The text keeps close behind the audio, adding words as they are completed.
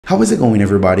How is it going,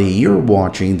 everybody? You're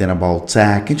watching Then About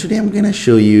Tech, and today I'm gonna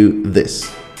show you this.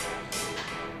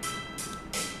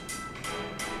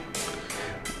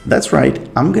 That's right,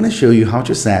 I'm gonna show you how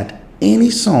to set any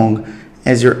song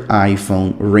as your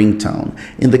iPhone ringtone.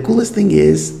 And the coolest thing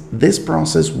is, this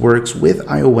process works with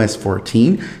iOS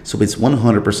 14, so it's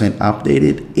 100%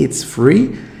 updated, it's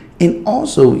free, and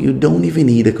also you don't even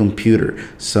need a computer.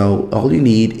 So all you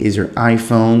need is your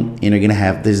iPhone, and you're gonna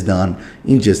have this done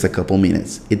in just a couple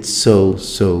minutes. It's so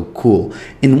cool.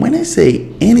 And when I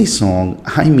say any song,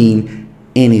 I mean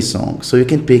any song. So you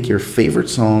can pick your favorite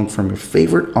song from your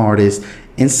favorite artist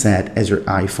and set as your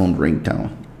iPhone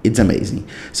ringtone. It's amazing.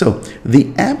 So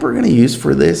the app we're going to use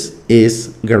for this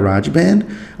is GarageBand.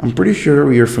 I'm pretty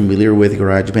sure you're familiar with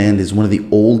GarageBand. It's one of the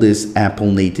oldest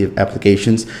Apple native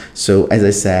applications. So as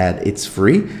I said, it's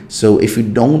free. So if you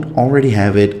don't already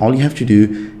have it, all you have to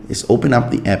do is open up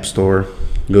the App Store,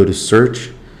 go to search,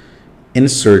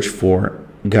 and search for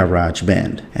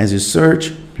GarageBand. As you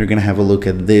search, you're going to have a look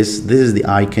at this. This is the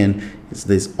icon. It's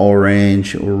this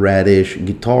orange or reddish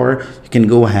guitar. You can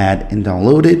go ahead and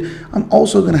download it. I'm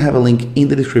also going to have a link in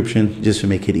the description just to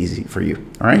make it easy for you.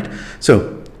 All right.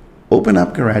 So open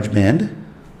up GarageBand,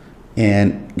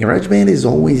 and GarageBand is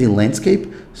always in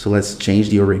landscape. So let's change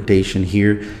the orientation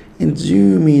here and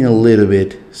zoom in a little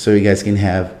bit so you guys can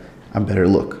have a better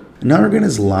look. Now we're going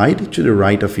to slide to the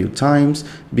right a few times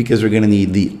because we're going to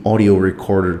need the audio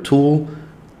recorder tool.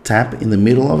 Tap in the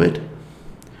middle of it.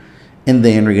 And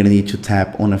then we're going to need to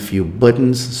tap on a few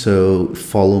buttons, so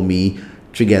follow me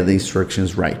to get the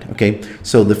instructions right, okay?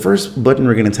 So the first button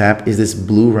we're going to tap is this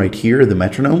blue right here, the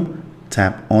metronome.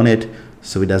 Tap on it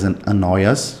so it doesn't annoy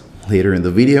us later in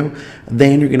the video.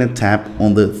 Then you're going to tap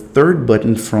on the third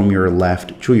button from your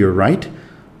left to your right,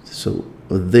 so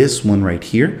this one right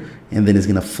here, and then it's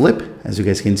going to flip, as you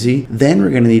guys can see. Then we're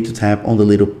going to need to tap on the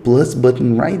little plus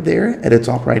button right there at the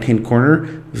top right hand corner,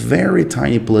 very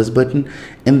tiny plus button,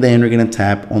 and then we're going to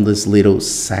tap on this little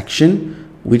section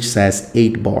which says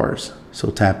 8 bars.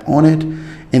 So tap on it,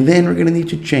 and then we're going to need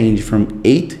to change from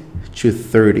 8 to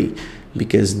 30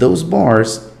 because those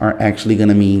bars are actually going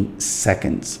to mean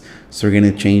seconds. So we're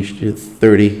going to change to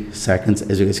 30 seconds,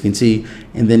 as you guys can see,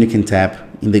 and then you can tap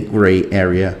in the gray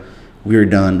area. We're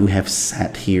done. We have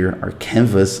set here our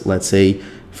canvas, let's say,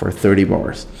 for 30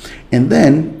 bars. And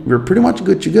then we're pretty much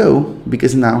good to go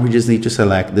because now we just need to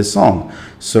select the song.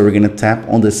 So we're going to tap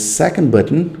on the second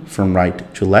button from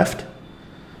right to left,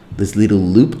 this little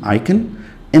loop icon,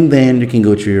 and then you can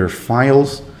go to your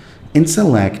files and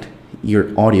select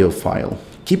your audio file.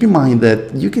 Keep in mind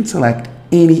that you can select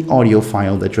any audio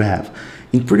file that you have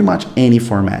in pretty much any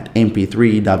format,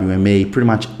 MP3, WMA, pretty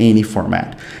much any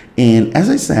format. And as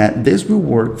I said, this will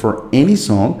work for any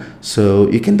song, so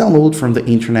you can download from the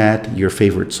internet your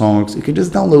favorite songs. You can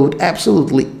just download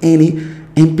absolutely any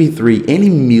MP3, any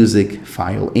music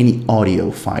file, any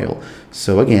audio file.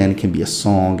 So again, it can be a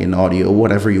song, an audio,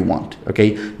 whatever you want,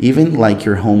 okay? Even like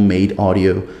your homemade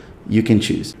audio, you can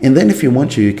choose. And then if you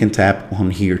want to, you can tap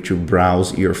on here to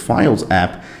browse your files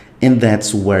app, and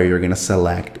that's where you're gonna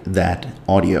select that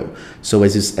audio. So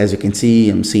as you can see,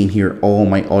 I'm seeing here all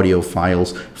my audio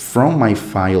files from my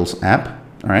Files app,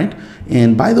 all right?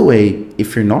 And by the way,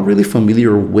 if you're not really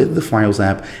familiar with the Files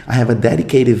app, I have a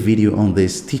dedicated video on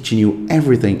this teaching you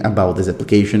everything about this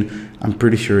application. I'm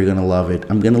pretty sure you're gonna love it.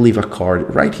 I'm gonna leave a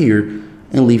card right here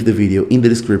and leave the video in the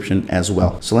description as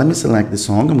well. So let me select the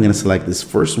song. I'm gonna select this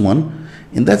first one,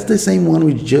 and that's the same one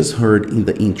we just heard in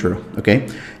the intro, okay?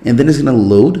 And then it's gonna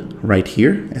load right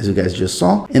here, as you guys just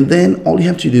saw. And then all you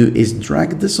have to do is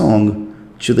drag the song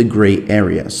to the gray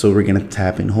area. So we're gonna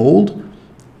tap and hold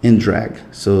and drag.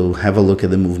 So have a look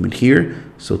at the movement here.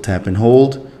 So tap and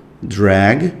hold,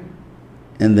 drag,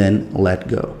 and then let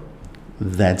go.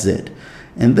 That's it.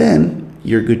 And then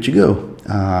you're good to go.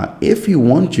 If you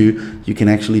want to, you can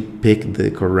actually pick the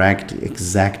correct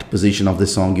exact position of the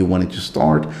song you want it to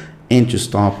start and to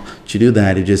stop. To do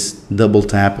that, you just double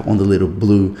tap on the little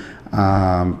blue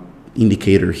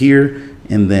indicator here,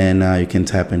 and then you can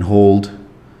tap and hold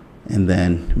and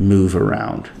then move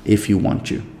around if you want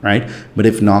to, right? But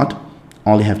if not,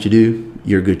 all you have to do,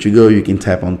 you're good to go. You can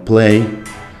tap on play,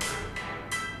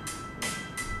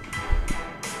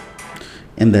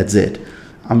 and that's it.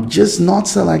 I'm just not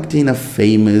selecting a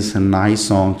famous and nice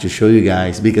song to show you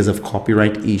guys because of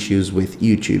copyright issues with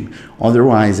YouTube.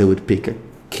 Otherwise, I would pick a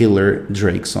killer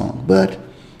Drake song, but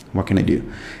what can I do?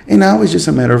 And now it's just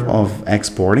a matter of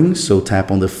exporting. So tap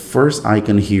on the first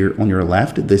icon here on your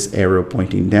left, this arrow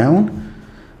pointing down,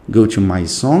 go to My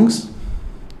Songs,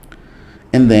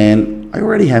 and then I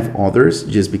already have others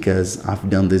just because I've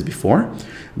done this before.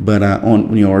 but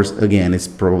on yours, again, it's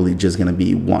probably just gonna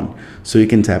be 1. So you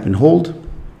can tap and hold,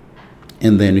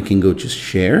 and then you can go to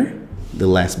share, the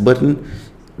last button,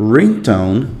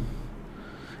 ringtone,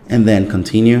 and then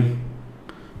continue.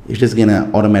 It's just gonna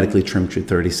automatically trim to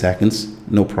 30 seconds,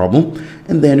 no problem.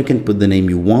 And then you can put the name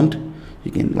you want.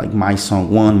 You can like my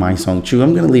song 1, my song 2.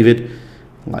 I'm gonna leave it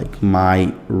like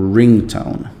my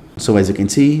ringtone. So as you can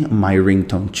see, my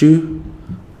ringtone 2,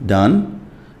 done.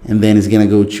 And then it's gonna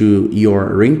go to your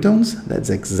ringtones. That's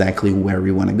exactly where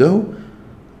we wanna go.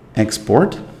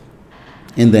 Export.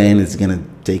 And then it's gonna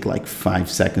take like 5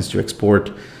 seconds to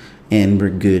export, and we're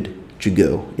good to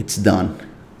go. It's done.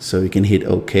 So you can hit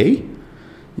OK.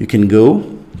 You can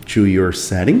go to your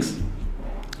settings.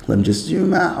 Let me just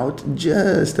zoom out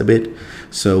just a bit.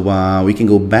 So we can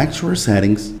go back to our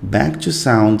settings, back to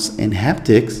sounds and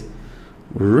haptics,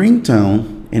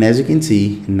 ringtone, and as you can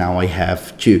see, now I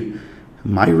have 2.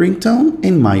 My ringtone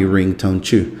and my ringtone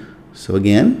 2. So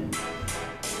again,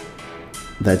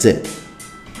 that's it.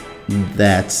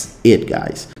 That's it,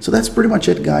 guys. So that's pretty much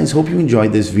it, guys. Hope you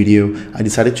enjoyed this video. I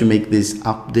decided to make this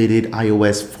updated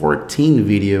iOS 14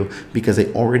 video because I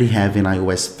already have an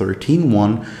iOS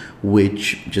 13.1,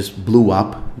 which just blew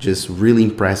up, just really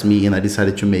impressed me, and I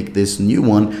decided to make this new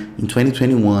one in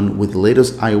 2021 with the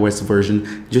latest iOS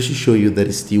version just to show you that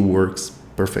it still works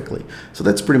perfectly. So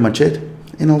that's pretty much it,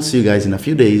 and I'll see you guys in a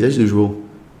few days as usual.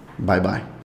 Bye bye.